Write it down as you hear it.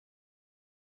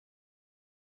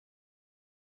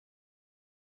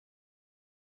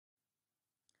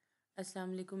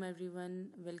Assalamu alaikum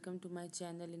everyone. Welcome to my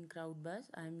channel in CrowdBiz.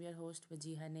 I am your host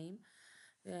Wajiha Naeem.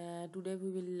 Today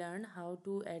we will learn how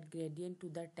to add gradient to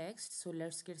the text. So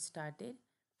let's get started.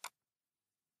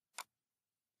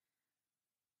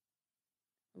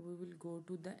 We will go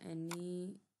to the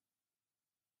any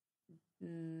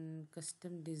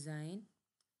custom design,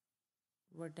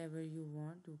 whatever you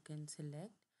want you can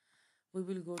select. We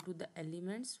will go to the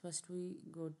elements. First we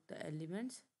go to the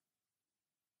elements.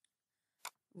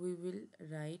 We will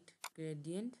write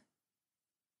gradient.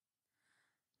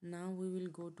 Now we will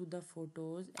go to the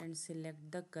photos and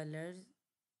select the colors,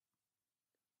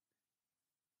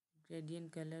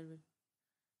 gradient color which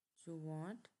you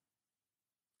want.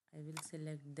 I will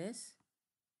select this.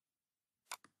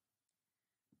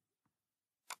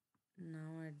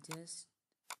 Now adjust.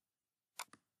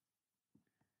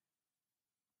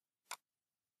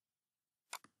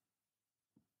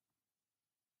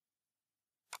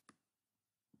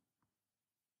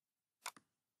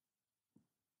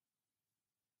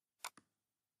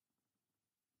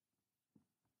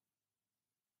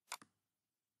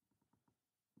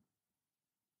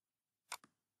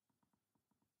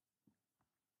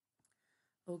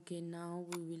 Okay, now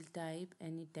we will type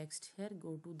any text here.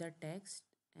 Go to the text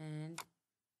and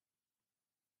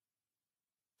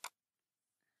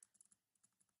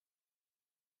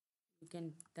you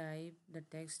can type the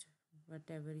text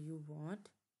whatever you want.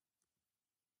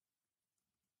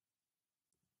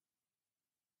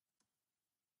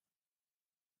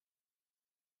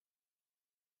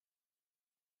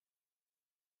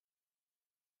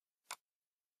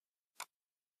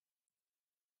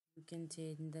 You can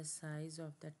change the size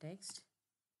of the text.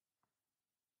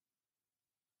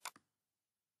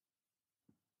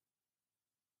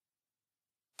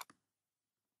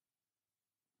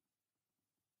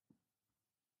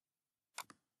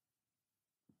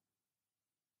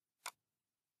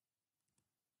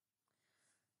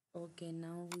 Okay,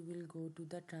 now we will go to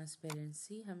the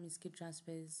transparency. हम इसकी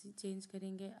transparency change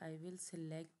करेंगे. I will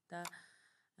select the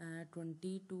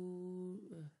 20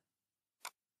 to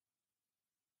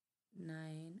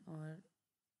 9 or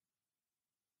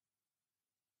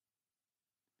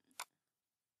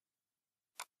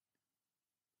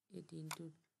 18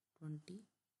 to 20.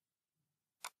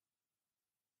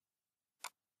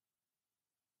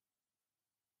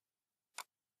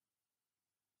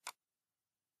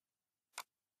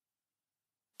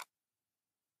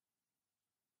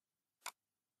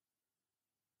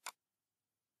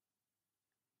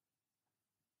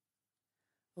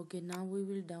 Okay, now we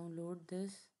will download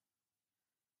this.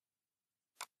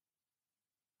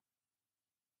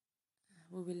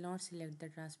 We will not select the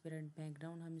transparent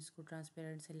background. हम इसको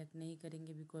transparent select नहीं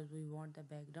करेंगे because we want the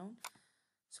background.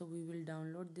 So we will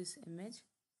download this image.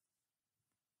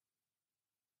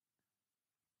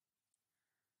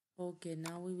 Okay,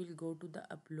 now we will go to the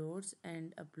uploads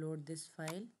and upload this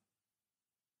file.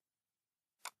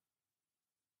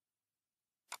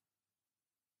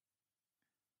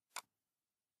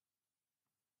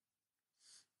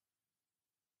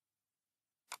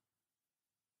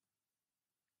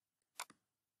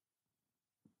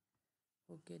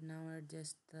 Okay, now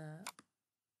adjust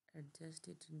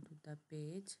it into the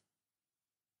page.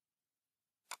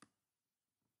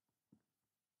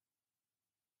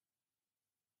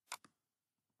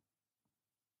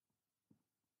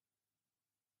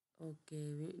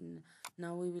 Okay,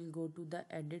 now we will go to the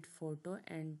edit photo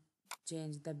and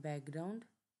change the background.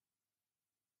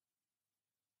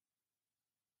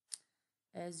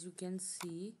 As you can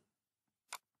see,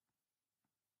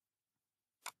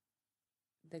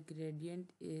 the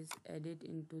gradient is added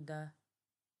into the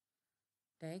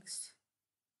text.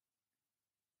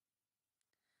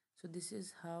 So this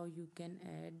is how you can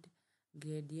add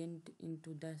gradient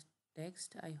into the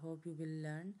text. I hope you will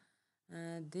learn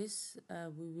this.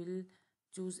 We will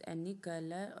choose any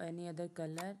color or any other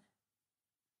color,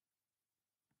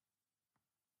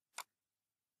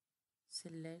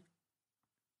 select,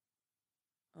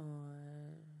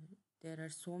 or there are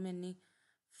so many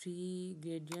free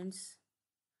gradients.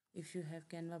 If you have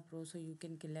Canva Pro, so you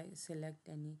can select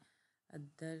any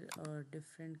other or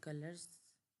different colors.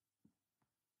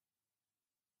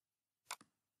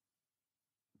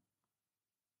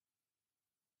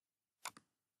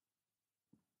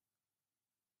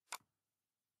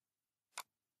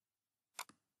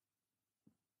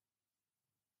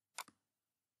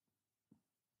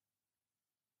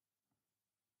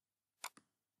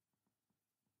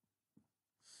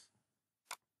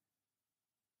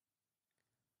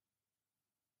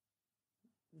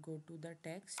 Go to the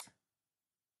text.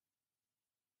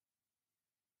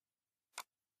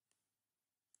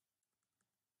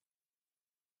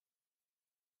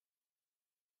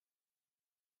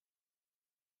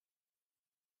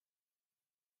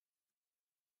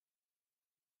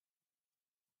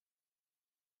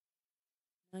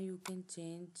 Now you can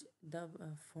change the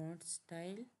font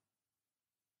style.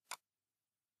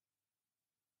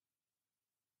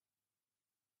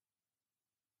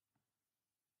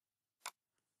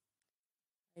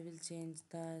 I will change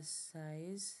the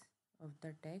size of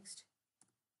the text.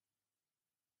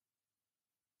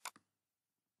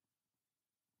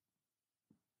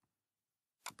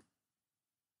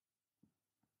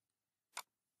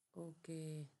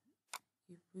 Okay,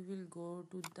 if we will go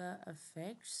to the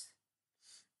effects,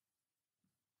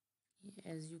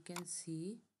 as you can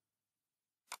see,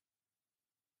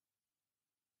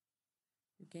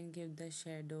 you can give the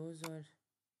shadows, or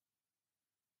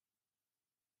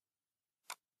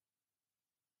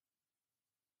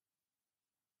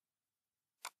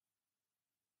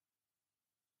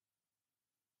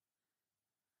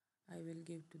I will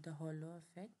give to the hollow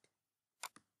effect.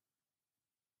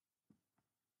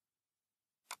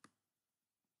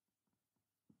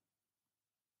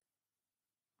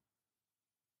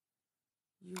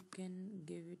 You can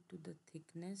give it to the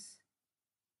thickness.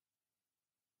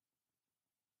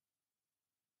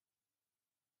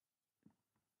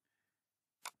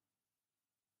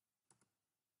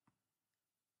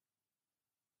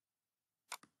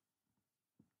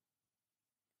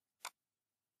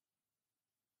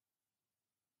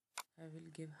 I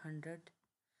will give 100.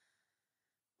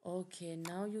 Okay,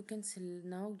 now you can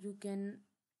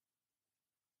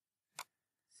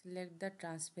select the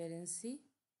transparency,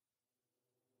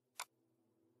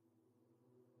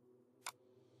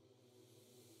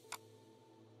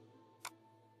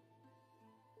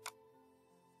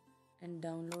 and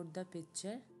download the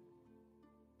picture.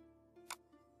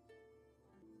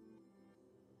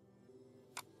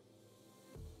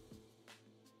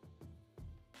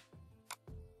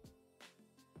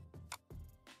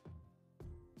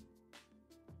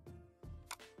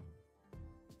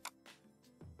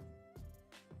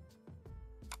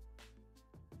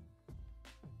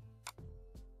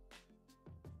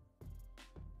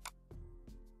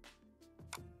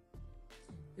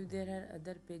 If there are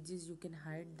other pages, you can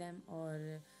hide them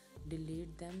or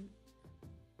delete them.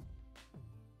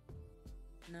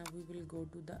 Now we will go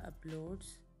to the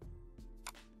uploads.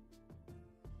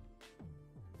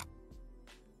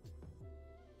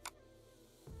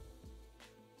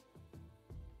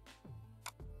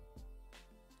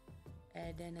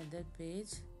 Add another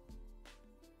page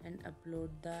and upload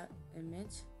the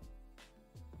image.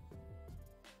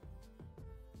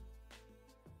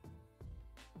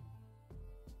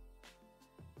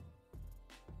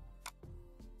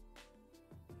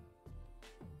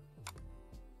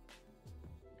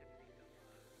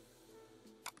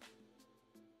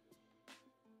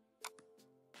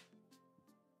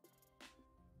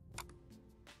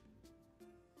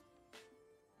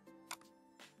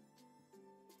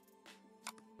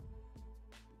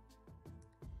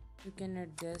 You can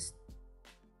adjust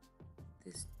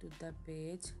this to the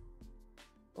page.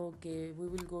 Okay, we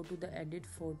will go to the edit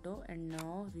photo and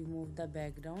now remove the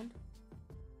background.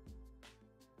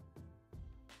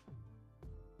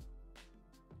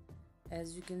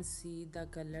 As you can see, the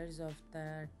colors of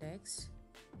the text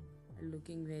are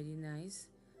looking very nice.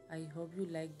 I hope you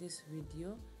like this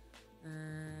video.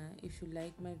 If you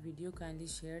like my video, kindly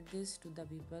share this to the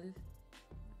people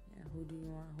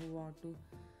who want to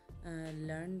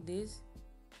learn this,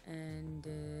 and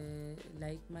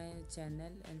like my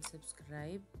channel and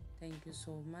subscribe. Thank you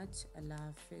so much.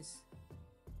 Allah Hafiz.